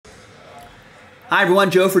Hi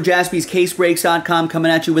everyone, Joe for JASPY'S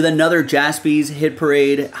coming at you with another JASPY'S Hit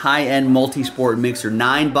Parade high-end multi-sport mixer.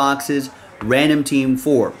 9 boxes, random team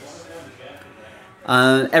 4.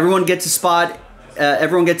 Everyone gets a spot.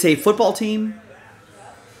 Everyone gets a football team,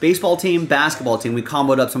 baseball team, basketball team. We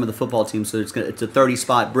comboed up some of the football teams, so it's a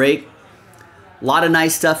 30-spot break. A lot of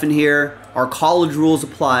nice stuff in here. Our college rules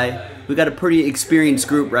apply. We've got a pretty experienced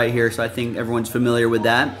group right here, so I think everyone's familiar with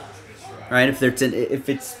that. Right? If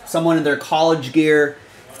it's someone in their college gear,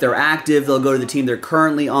 if they're active, they'll go to the team they're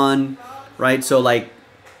currently on. Right? So like,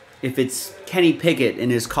 if it's Kenny Pickett in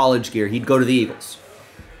his college gear, he'd go to the Eagles.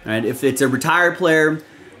 Right? If it's a retired player,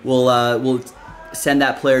 we'll send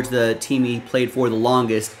that player to the team he played for the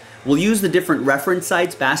longest. We'll use the different reference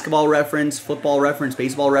sites: basketball reference, football reference,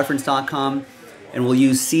 baseballreference.com, and we'll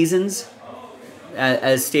use seasons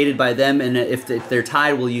as stated by them. And if they're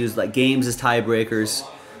tied, we'll use like games as tiebreakers,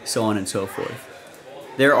 so on and so forth.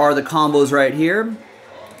 There are the combos right here.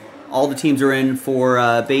 All the teams are in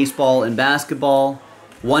for baseball and basketball.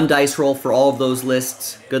 1 dice roll for all of those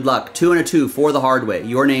lists. Good luck. 2 and a 2 for the hard way.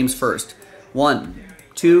 Your names first. 1,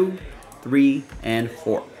 2, 3, and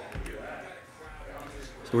 4.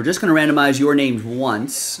 So we're just going to randomize your names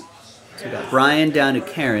once. So we got Brian down to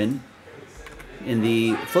Karen in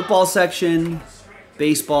the football section,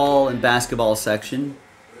 baseball and basketball section.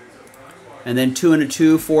 And then 2 and a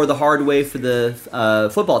 2 for the hard way for the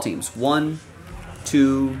football teams. 1,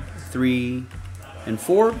 2, 3, and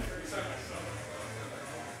 4.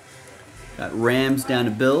 Got Rams down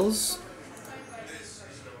to Bills.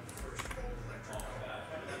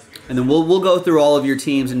 And then we'll go through all of your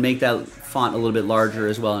teams and make that font a little bit larger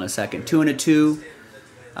as well in a second. 2 and a 2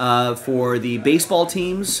 for the baseball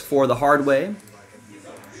teams for the hard way.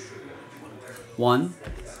 1,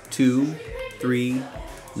 2, 3,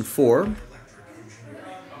 and 4.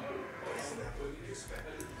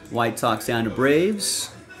 White Sox down to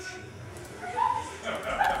Braves.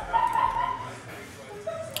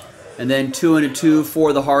 And then 2 and a 2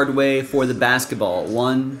 for the hard way for the basketball.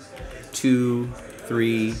 1, 2,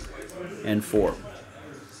 3, and 4.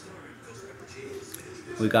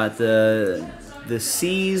 We got the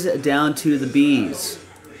C's down to the B's.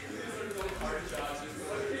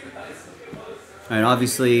 All right,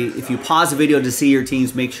 obviously, if you pause the video to see your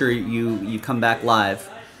teams, make sure you come back live.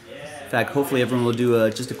 In fact, hopefully everyone will do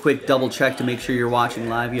just a quick double check to make sure you're watching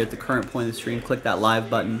live. You're at the current point of the stream. Click that live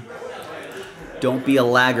button. Don't be a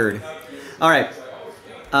laggard. All right,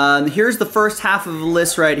 here's the first half of the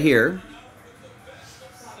list right here.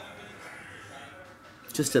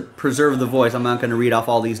 Just to preserve the voice, I'm not going to read off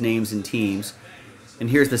all these names and teams. And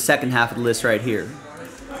here's the second half of the list right here.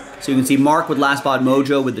 So you can see Mark with Last Spot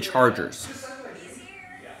Mojo with the Chargers.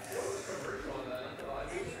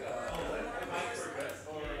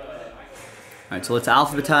 All right, so let's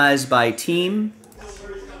alphabetize by team.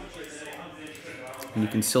 And you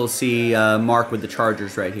can still see Mark with the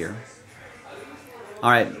Chargers right here. All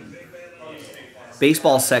right,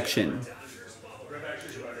 baseball section.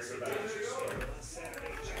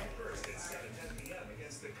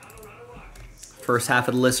 First half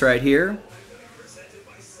of the list right here.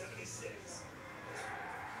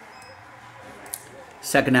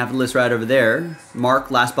 Second half of the list right over there. Mark,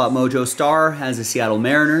 Last Spot Mojo Star, has the Seattle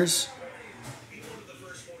Mariners.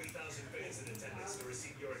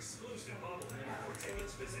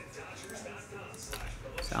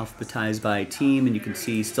 It's alphabetized by team, and you can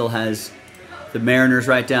see he still has the Mariners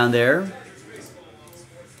right down there.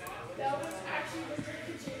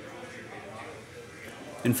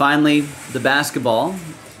 And finally, the basketball.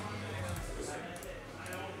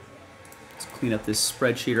 Let's clean up this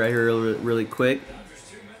spreadsheet right here really quick.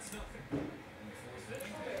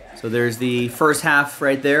 So there's the first half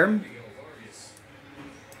right there.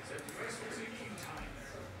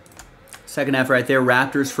 Second half right there,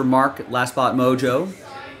 Raptors for Mark, Last Spot Mojo.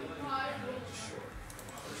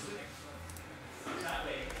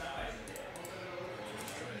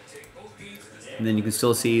 And then you can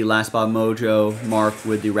still see Last Spot Mojo, Mark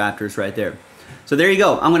with the Raptors right there. So there you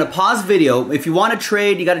go. I'm going to pause video. If you want to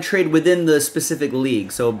trade, you got to trade within the specific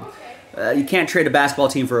league. So you can't trade a basketball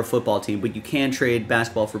team for a football team, but you can trade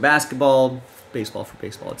basketball for basketball, baseball for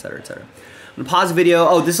baseball, etc., etc. I'm going to pause the video.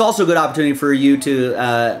 Oh, this is also a good opportunity for you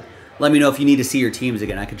to let me know if you need to see your teams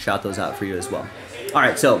again. I can shout those out for you as well. All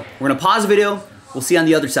right, so we're going to pause the video. We'll see you on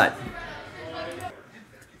the other side.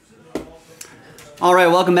 All right,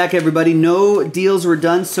 welcome back, everybody. No deals were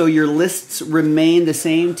done, so your lists remain the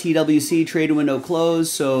same. TWC, trade window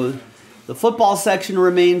closed, so the football section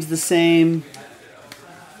remains the same.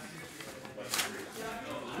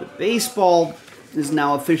 The baseball is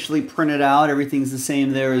now officially printed out. Everything's the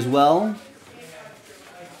same there as well.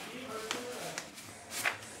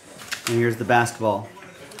 And here's the basketball.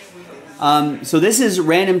 So this is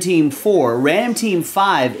random team 4. Random team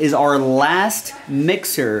 5 is our last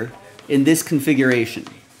mixer in this configuration.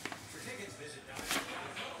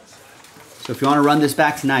 So if you want to run this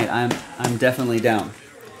back tonight, I'm definitely down.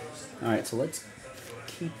 All right, so let's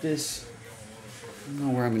keep this. I don't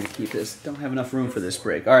know where I'm going to keep this. Don't have enough room for this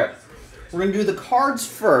break. All right, we're going to do the cards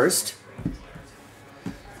first.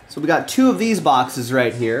 So we got 2 of these boxes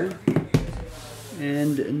right here,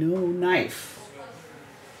 and no knife.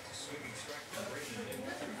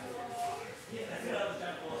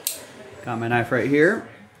 Got my knife right here.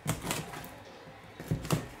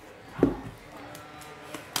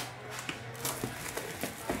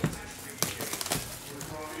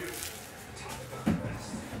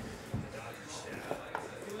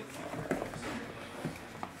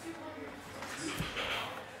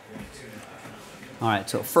 All right,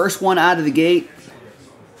 so first one out of the gate.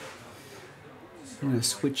 I'm going to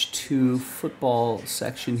switch to football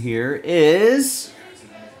section here. Is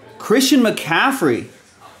Christian McCaffrey.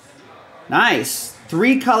 Nice.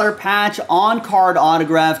 3-color patch, on-card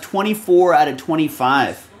autograph, 24 out of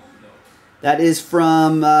 25. That is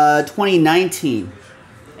from 2019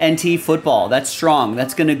 NT Football. That's strong.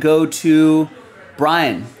 That's going to go to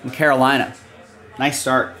Brian in Carolina. Nice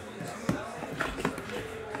start.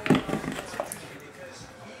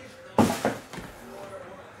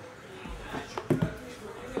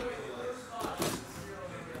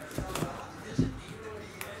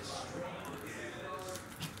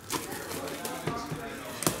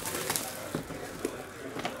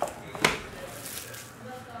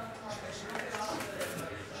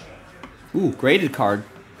 Ooh, graded card.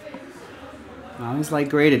 I always like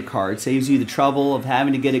graded card. Saves you the trouble of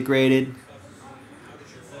having to get it graded.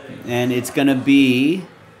 And it's going to be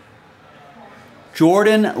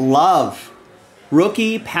Jordan Love.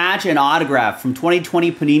 Rookie, patch, and autograph from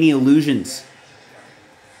 2020 Panini Illusions.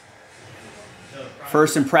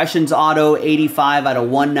 First Impressions auto, 85 out of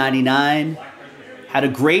 199. Had a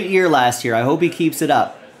great year last year. I hope he keeps it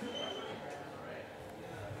up.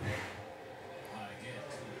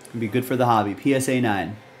 It'll be good for the hobby. PSA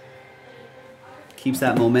 9. Keeps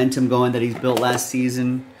that momentum going that he's built last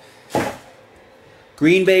season.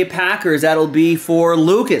 Green Bay Packers. That'll be for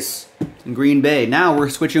Lucas in Green Bay. Now we're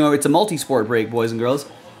switching over. It's a multi-sport break, boys and girls.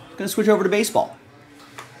 Going to switch over to baseball.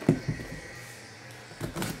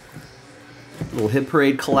 Little Hit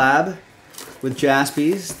Parade collab with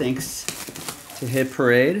JASPY'S. Thanks to Hit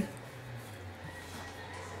Parade.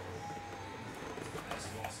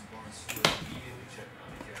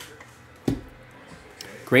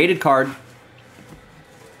 Graded card.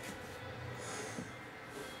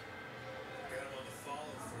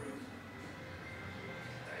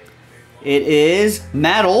 It is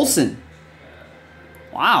Matt Olson.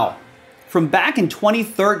 Wow. From back in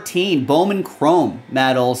 2013, Bowman Chrome,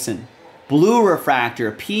 Matt Olson. Blue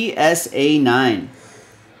Refractor, PSA 9.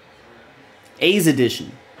 A's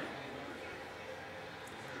edition.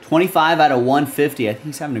 25 out of 150. I think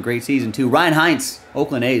he's having a great season too. Ryan Hines,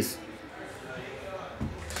 Oakland A's.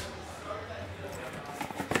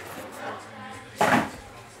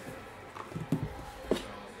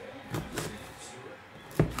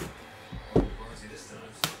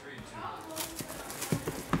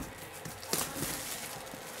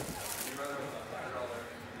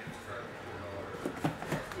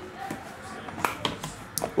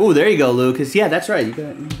 Oh, there you go, Lucas. Yeah, that's right. You're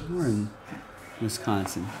in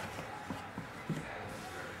Wisconsin.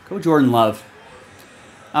 Go Jordan Love.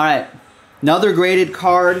 All right. Another graded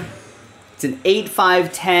card. It's an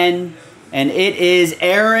 8/5/10, and it is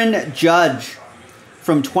Aaron Judge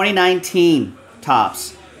from 2019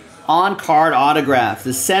 Topps. On-card autograph.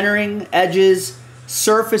 The centering, edges,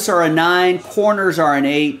 surface are a 9, corners are an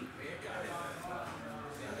 8.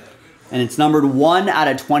 And it's numbered 1 out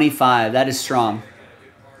of 25. That is strong.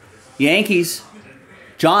 Yankees.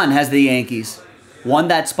 John has the Yankees. Won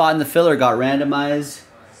that spot in the filler, got randomized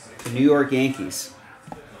to New York Yankees.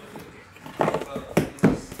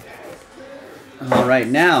 All right,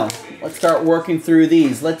 now let's start working through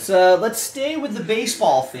these. Let's stay with the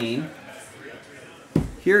baseball theme.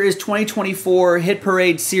 Here is 2024 Hit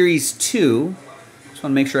Parade Series 2. Just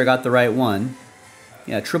want to make sure I got the right one.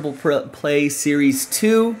 Yeah, Triple Play Series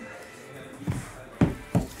 2.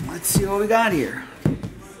 Let's see what we got here.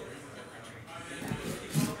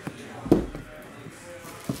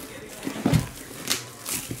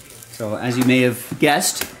 So as you may have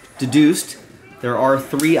guessed, deduced, there are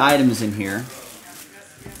 3 items in here.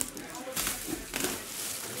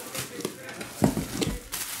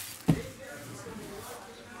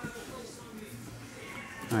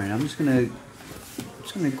 All right, I'm just gonna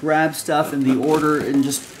Just going to grab stuff in the order and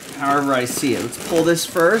just however I see it. Let's pull this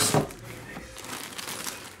first. What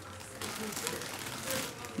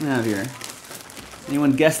do we have here?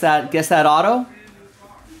 Anyone guess that auto?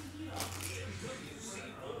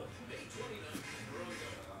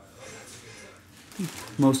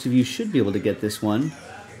 Most of you should be able to get this one.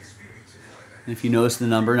 And if you notice the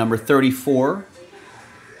number 34.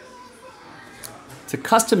 It's a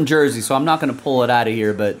custom jersey, so I'm not going to pull it out of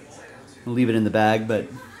here, but I'll leave it in the bag. But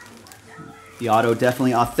the auto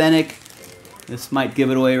definitely authentic. This might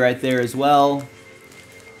give it away right there as well.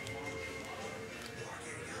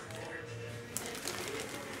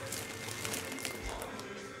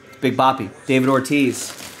 Big Boppy, David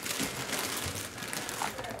Ortiz.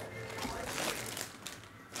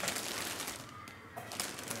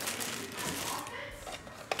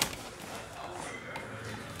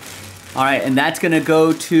 All right, and that's going to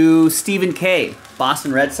go to Stephen K.,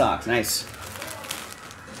 Boston Red Sox. Nice.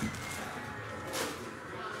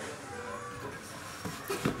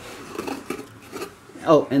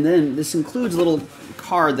 Oh, and then this includes a little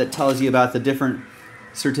card that tells you about the different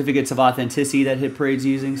certificates of authenticity that Hit Parade's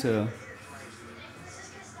using. So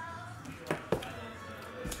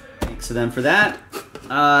thanks to them for that.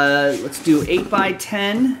 Let's do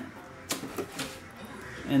 8x10.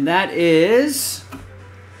 And that is...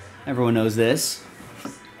 Everyone knows this.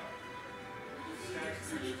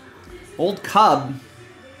 Old Cub.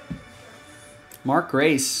 Mark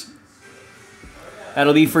Grace.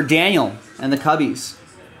 That'll be for Daniel and the Cubbies.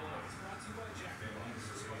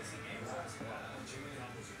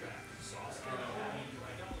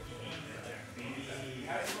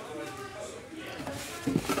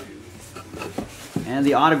 And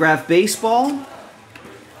the autographed baseball.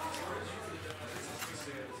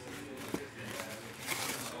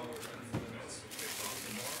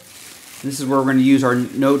 This is where we're going to use our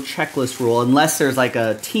no checklist rule, unless there's like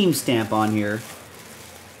a team stamp on here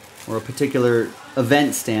or a particular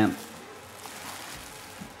event stamp.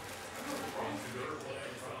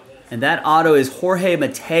 And that auto is Jorge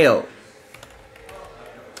Mateo.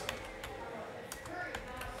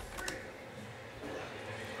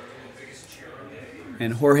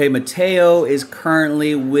 And Jorge Mateo is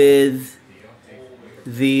currently with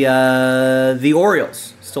the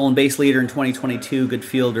Orioles. Stolen base leader in 2022, good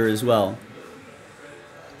fielder as well.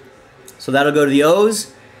 So that'll go to the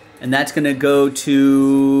O's, and that's going to go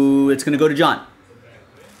to John.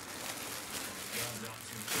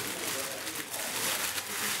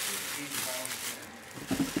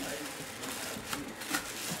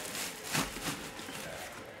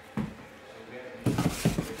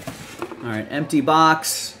 All right, empty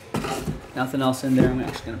box. Nothing else in there. I'm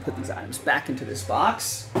actually going to put these items back into this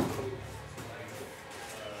box.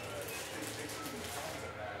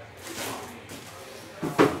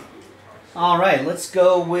 All right, let's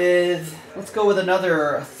go with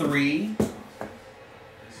another 3.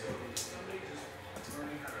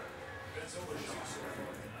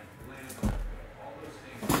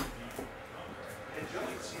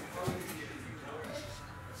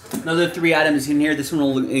 Another 3 items in here. This one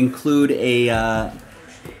will include a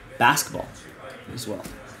basketball as well.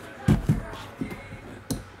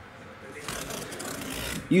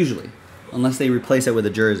 Usually, unless they replace it with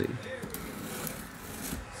a jersey.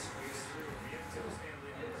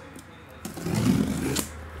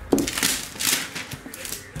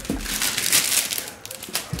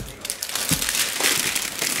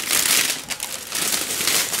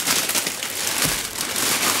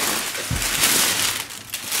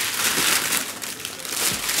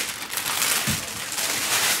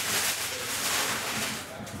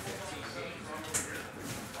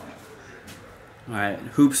 All right,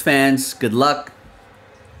 Hoops fans, good luck.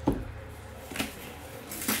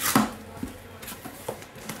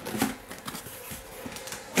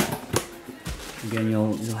 Again,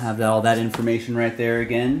 you'll have all that information right there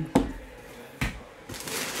again.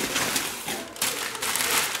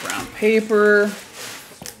 Brown paper.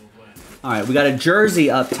 All right, we got a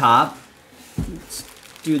jersey up top. Let's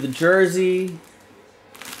do the jersey.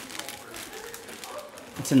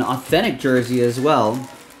 It's an authentic jersey as well.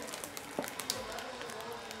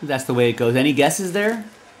 That's the way it goes. Any guesses there?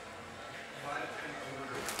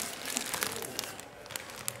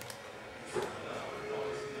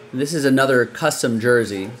 This is another custom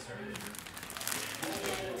jersey.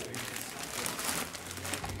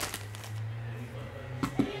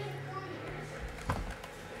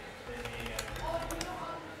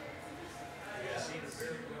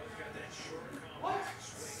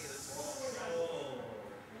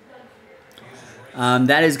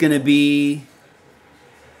 That is going to be...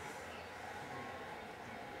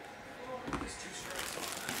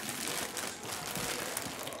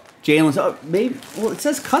 Jalen's. Oh, maybe. Well, it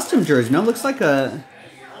says custom jersey. No, it looks like a.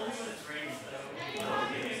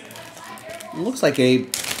 It looks like an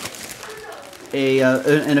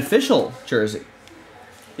official jersey.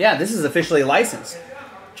 Yeah, this is officially licensed.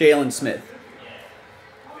 Jalen Smith.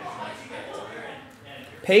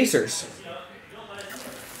 Pacers.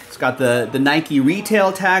 It's got the Nike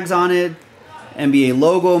retail tags on it. NBA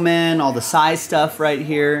logo, man. All the size stuff right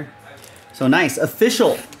here. So nice.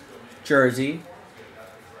 Official jersey.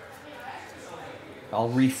 I'll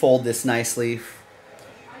refold this nicely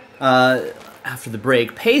after the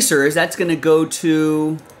break. Pacers, that's going to go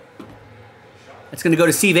to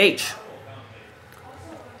Steve H.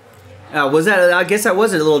 Was that? I guess that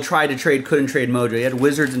was a little try to trade, couldn't trade mojo. He had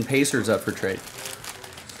Wizards and Pacers up for trade.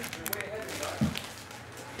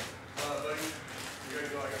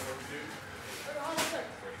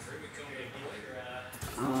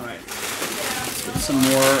 All right, let's get some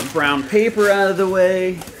more brown paper out of the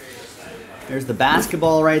way. There's the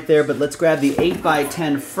basketball right there, but let's grab the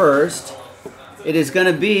 8x10 first. It is going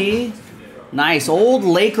to be nice old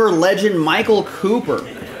Laker legend Michael Cooper.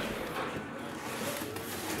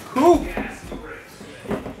 Coop.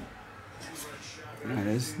 There it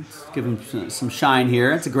is. Let's give him some shine here.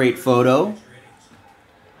 That's a great photo.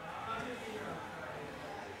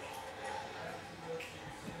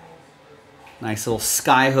 Nice little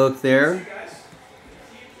sky hook there.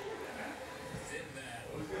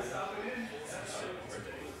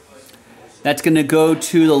 That's going to go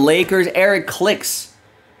to the Lakers. Eric Clicks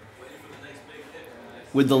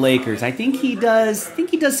with the Lakers. I think he does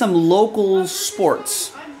some local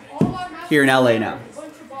sports here in LA now.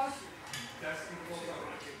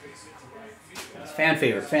 Fan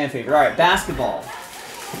favorite, fan favorite. All right, basketball.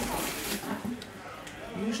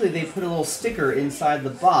 Usually they put a little sticker inside the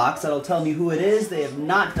box that'll tell me who it is. They have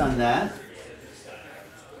not done that.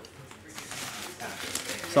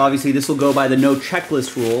 So obviously this will go by the no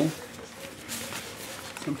checklist rule.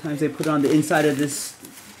 Sometimes they put it on the inside of this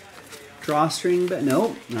drawstring, but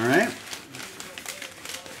nope. All right.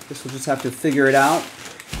 Guess we'll just have to figure it out.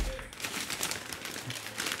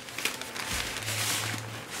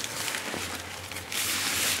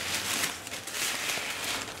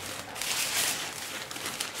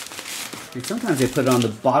 Dude, sometimes they put it on the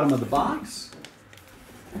bottom of the box.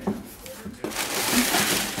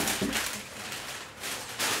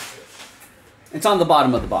 It's on the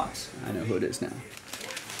bottom of the box. I know who it is now.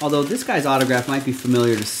 Although this guy's autograph might be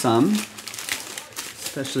familiar to some,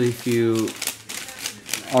 especially if you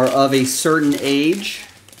are of a certain age.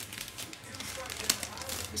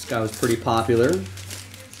 This guy was pretty popular.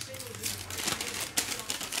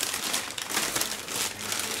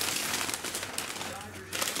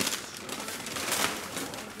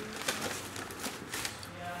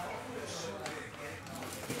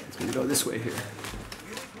 It's going to go this way here.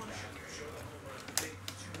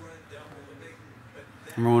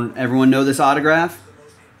 Everyone know this autograph?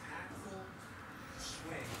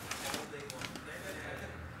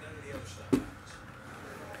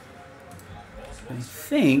 I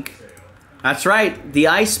think that's right. The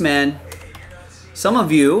Iceman. Some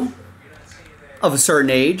of you of a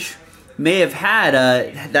certain age may have had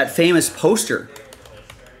that famous poster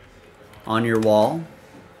on your wall.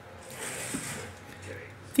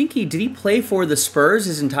 I think did he play for the Spurs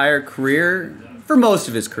his entire career? For most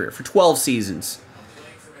of his career, for 12 seasons.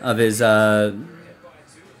 Of his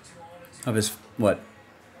what,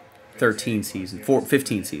 13 seasons,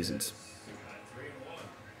 15 seasons.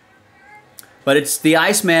 But it's the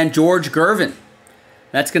Iceman, George Gervin.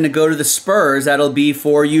 That's going to go to the Spurs. That'll be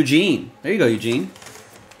for Eugene. There you go, Eugene.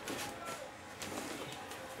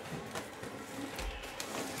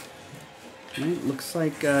 Right, looks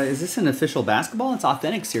like, is this an official basketball? It's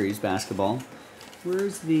Authentic Series basketball.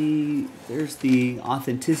 There's the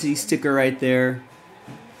authenticity sticker right there.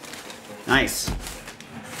 Nice.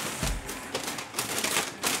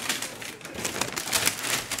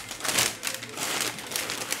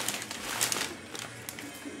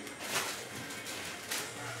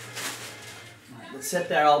 Let's sit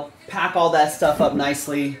there. I'll pack all that stuff up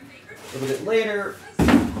nicely a little bit later.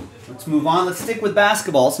 Let's move on. Let's stick with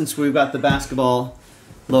basketball since we've got the basketball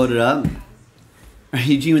loaded up. All right,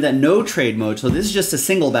 Eugene with that no trade mode. So this is just a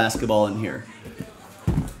single basketball in here.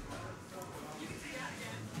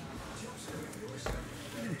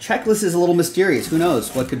 Checklist is a little mysterious. Who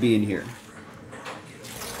knows what could be in here?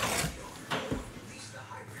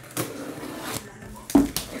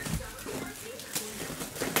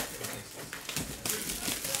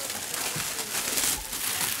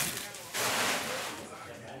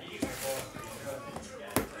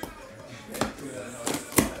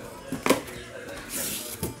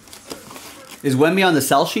 Is Wemby on the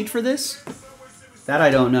sell sheet for this? That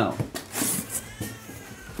I don't know.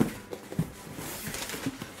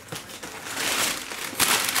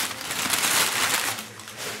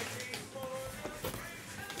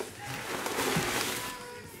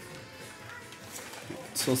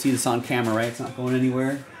 Still see this on camera, right? It's not going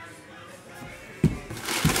anywhere.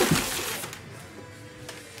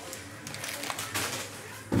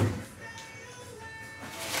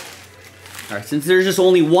 All right, since there's just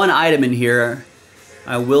only one item in here,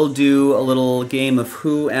 I will do a little game of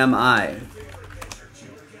Who Am I?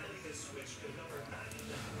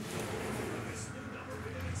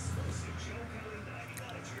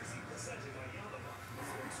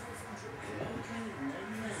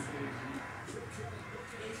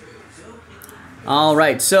 All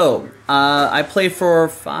right, so I played for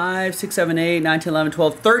 5, 6, 7, 8, 9, 10, 11,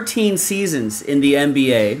 12, 13 seasons in the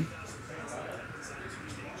NBA.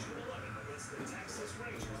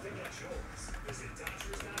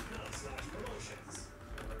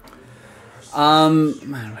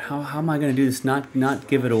 Man, how am I going to do this? Not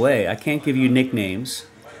give it away. I can't give you nicknames.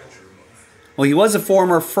 Well, he was a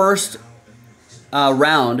former first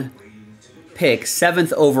round pick,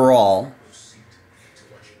 7th overall.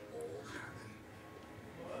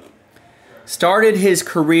 Started his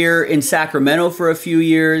career in Sacramento for a few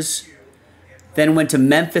years, then went to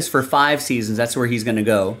Memphis for 5 seasons. That's where he's going to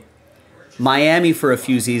go. Miami for a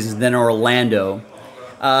few seasons, then Orlando.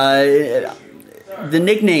 The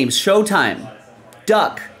nicknames: Showtime,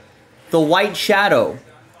 Duck, The White Shadow,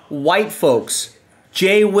 White Folks,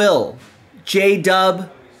 J. Will, J.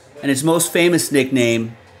 Dub, and his most famous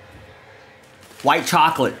nickname, White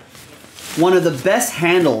Chocolate. One of the best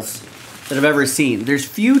handles that I've ever seen. There's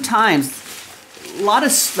few times, a lot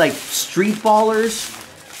of like street ballers,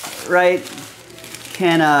 right,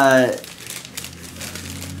 can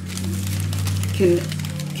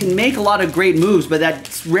make a lot of great moves, but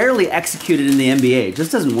that's rarely executed in the NBA. It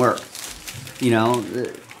just doesn't work. You know,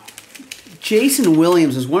 Jason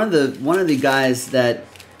Williams is one of the guys that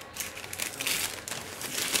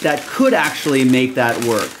could actually make that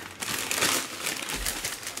work.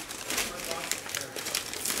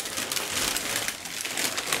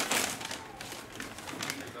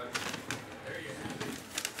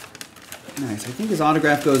 Nice. I think his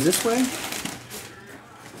autograph goes this way.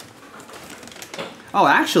 Oh,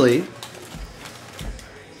 actually,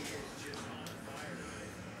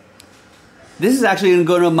 this is actually going to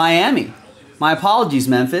go to Miami. My apologies,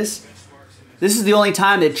 Memphis. This is the only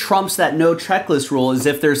time it trumps that no checklist rule, is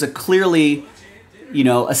if there's a clearly, you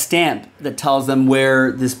know, a stamp that tells them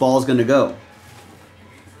where this ball is going to go.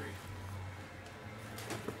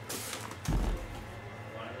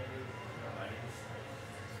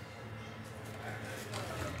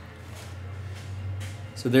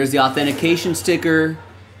 So there's the authentication sticker.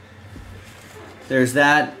 There's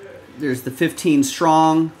that. There's the 15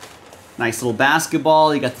 strong. Nice little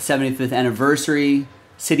basketball. You got the 75th anniversary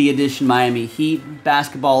City Edition Miami Heat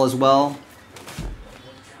basketball as well.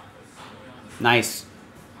 Nice.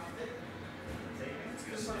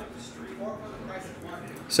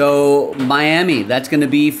 So Miami, that's going to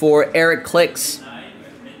be for Eric Clicks.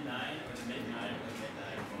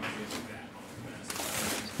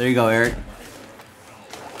 There you go, Eric.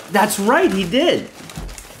 That's right, he did.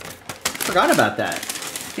 Forgot about that.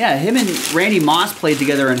 Yeah, him and Randy Moss played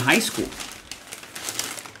together in high school.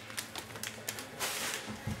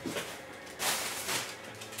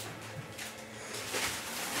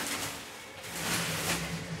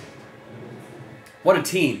 What a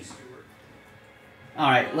team. All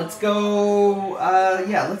right, let's go,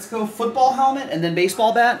 let's go football helmet and then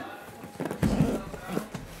baseball bat.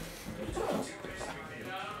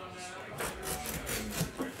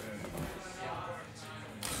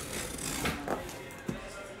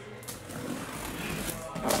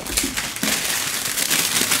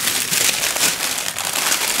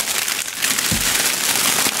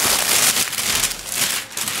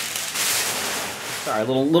 Sorry, a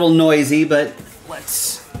little noisy, but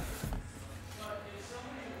let's.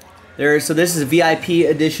 So this is VIP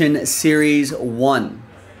Edition Series 1.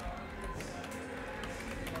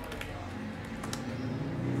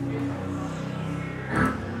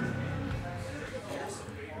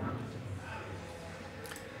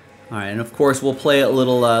 All right, and of course we'll play a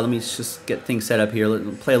little. Let me just get things set up here.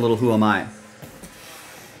 Let's play a little Who Am I?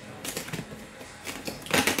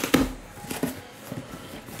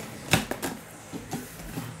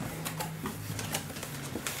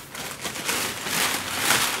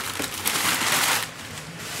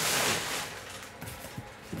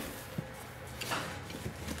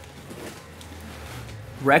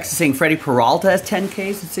 Rex is saying Freddie Peralta has 10 Ks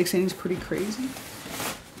in 6 innings. Pretty crazy.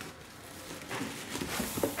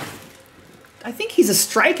 I think he's a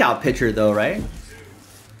strikeout pitcher, though, right?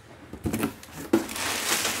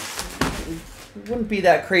 It wouldn't be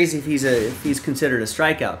that crazy if he's considered a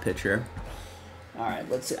strikeout pitcher. All right,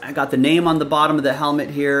 let's see. I got the name on the bottom of the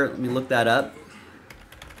helmet here. Let me look that up.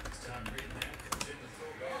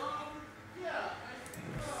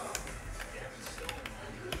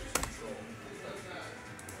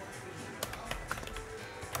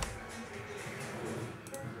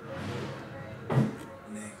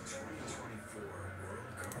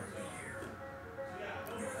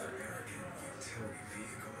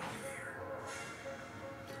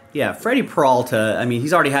 Yeah, Freddie Peralta, I mean,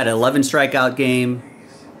 he's already had an 11 strikeout game,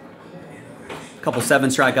 a couple 7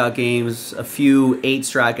 strikeout games, a few 8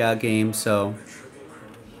 strikeout games, so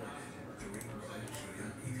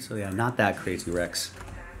yeah, not that crazy, Rex.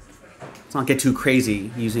 Let's not get too crazy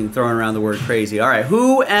throwing around the word crazy. All right,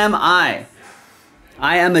 who am I?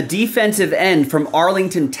 I am a defensive end from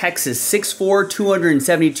Arlington, Texas, 6'4",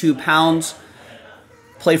 272 pounds.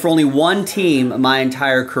 Played for only one team my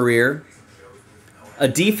entire career. A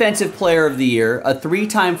defensive player of the year, a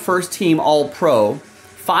 3-time first-team All-Pro,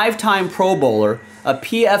 5-time Pro Bowler, a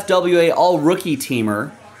PFWA All-Rookie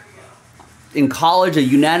Teamer. In college, a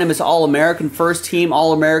unanimous All-American first-team,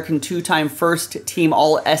 All-American 2-time first-team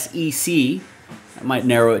All-SEC. That might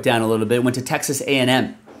narrow it down a little bit. Went to Texas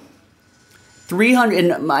A&M. 300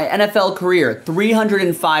 in my NFL career,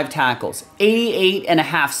 305 tackles,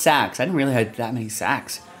 88.5 sacks. I didn't really have that many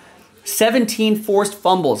sacks. 17 forced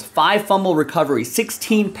fumbles, 5 fumble recoveries,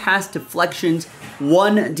 16 pass deflections,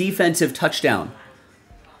 1 defensive touchdown,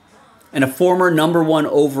 and a former #1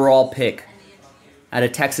 overall pick out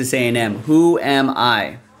of Texas A&M. Who am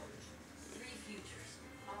I?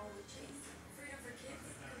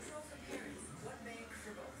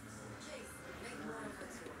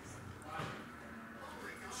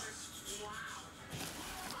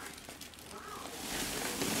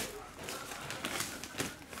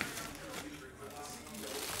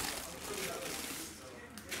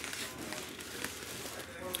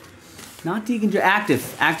 Not Deacon,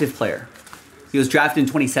 active player. He was drafted in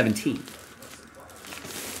 2017.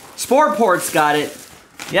 Sportport's got it.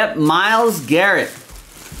 Yep, Myles Garrett.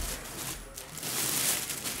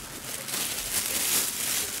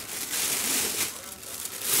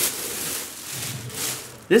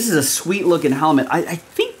 This is a sweet looking helmet. I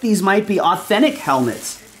think these might be authentic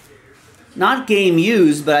helmets. Not game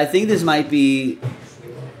used, but I think this might be,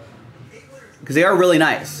 because they are really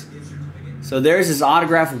nice. So there's his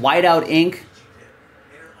autographed whiteout ink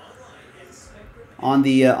on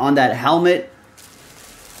the on that helmet.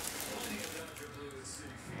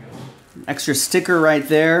 Extra sticker right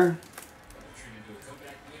there.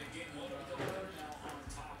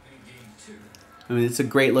 I mean, it's a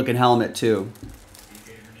great looking helmet too.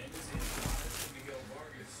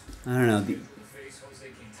 I don't know.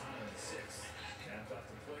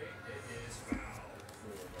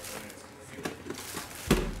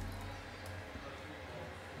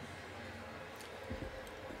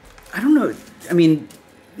 I don't know. I mean,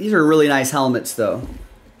 these are really nice helmets, though.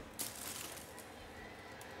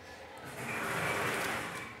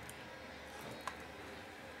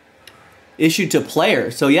 Issued to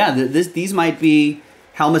players. So yeah, these might be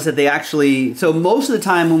helmets that they actually. So most of the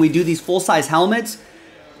time when we do these full-size helmets,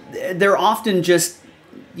 they're often just,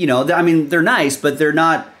 you know, I mean, they're nice, but they're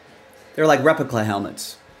not. They're like replica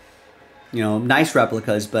helmets. You know, nice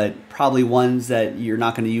replicas, but probably ones that you're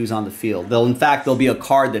not going to use on the field. In fact, there'll be a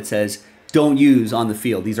card that says, don't use on the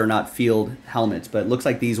field. These are not field helmets, but it looks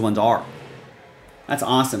like these ones are. That's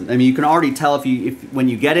awesome. I mean, you can already tell when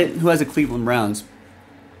you get it, who has a Cleveland Browns?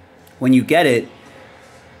 When you get it,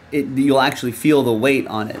 you'll actually feel the weight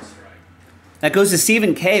on it. That goes to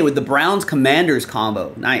Stephen K with the Browns Commanders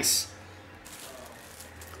combo. Nice.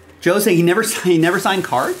 Joe saying he never signed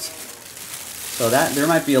cards? So there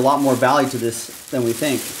might be a lot more value to this than we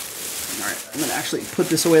think. All right, I'm gonna actually put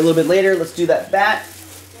this away a little bit later. Let's do that bat.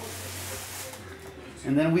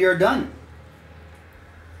 And then we are done.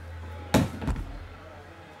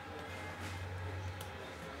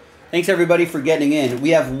 Thanks everybody for getting in. We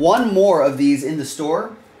have one more of these in the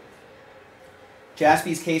store.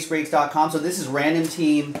 JASPY'sCaseBreaks.com. So this is random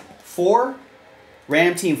team 4.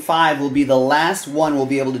 Random team 5 will be the last one we'll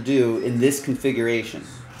be able to do in this configuration.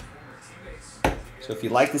 So if you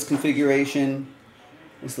like this configuration,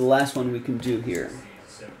 it's the last one we can do here.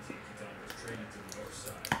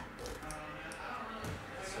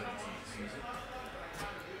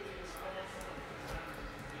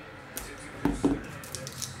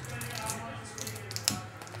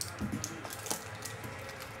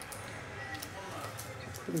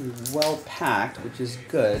 Pretty well packed, which is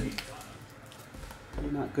good.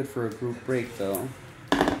 Not Not good for a group break, though.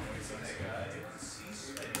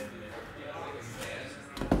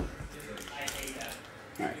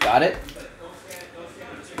 Alright, got it.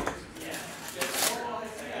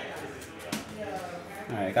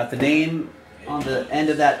 Alright, got the name on the end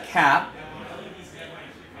of that cap.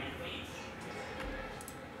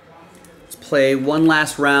 Let's play one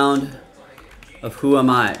last round of Who Am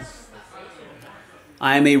I?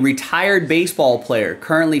 I am a retired baseball player,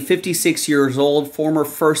 currently 56 years old, former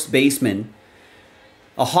first baseman.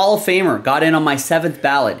 A Hall of Famer, got in on my 7th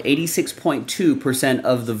ballot, 86.2%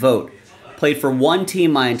 of the vote. Played for one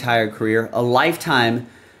team my entire career, a lifetime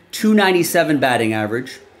 297 batting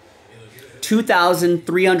average,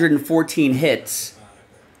 2,314 hits,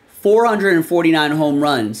 449 home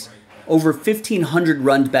runs, over 1,500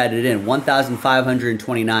 runs batted in,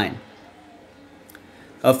 1,529.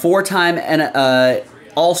 A 4-time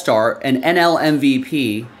All-Star, an NL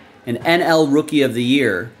MVP, an NL Rookie of the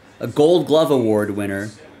Year, a Gold Glove Award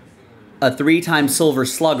winner, a 3-time Silver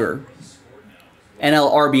Slugger,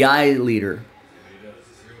 NL RBI leader.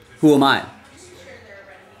 Who am I?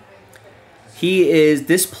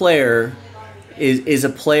 This player is a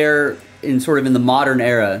player in sort of in the modern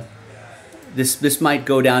era. This might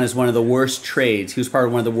go down as one of the worst trades. He was part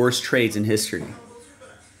of one of the worst trades in history.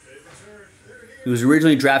 He was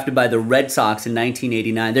originally drafted by the Red Sox in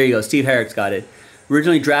 1989. There you go. Steve Herrick's got it.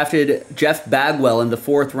 Originally drafted Jeff Bagwell in the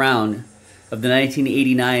 4th round of the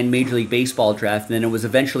 1989 Major League Baseball draft. And then it was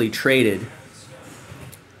eventually traded.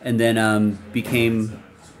 And then became,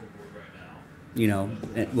 you know,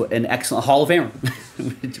 an excellent Hall of Famer,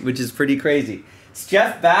 which is pretty crazy. It's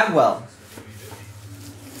Jeff Bagwell.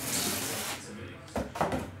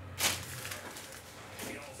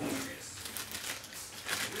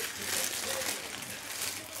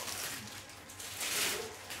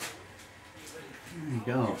 There you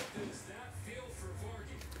go.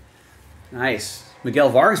 Nice. Miguel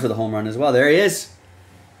Vargas with a home run as well. There he is.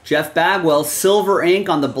 Jeff Bagwell, silver ink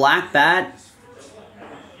on the black bat.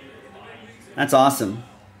 That's awesome.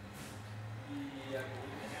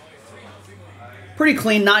 Pretty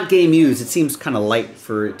clean, not game used. It seems kind of light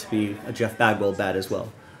for it to be a Jeff Bagwell bat as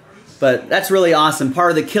well. But that's really awesome.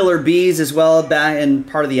 Part of the Killer Bees as well, back, and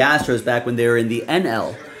part of the Astros back when they were in the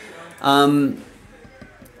NL.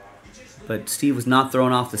 But Steve was not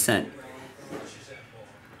thrown off the scent.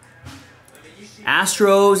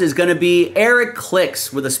 Astros is going to be Eric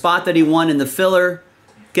Clicks with a spot that he won in the filler.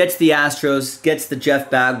 Gets the Astros, gets the Jeff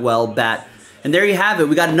Bagwell bat. And there you have it.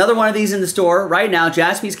 We got another one of these in the store right now,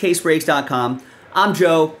 JASPY'sCaseBreaks.com. I'm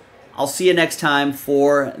Joe. I'll see you next time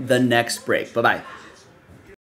for the next break. Bye-bye.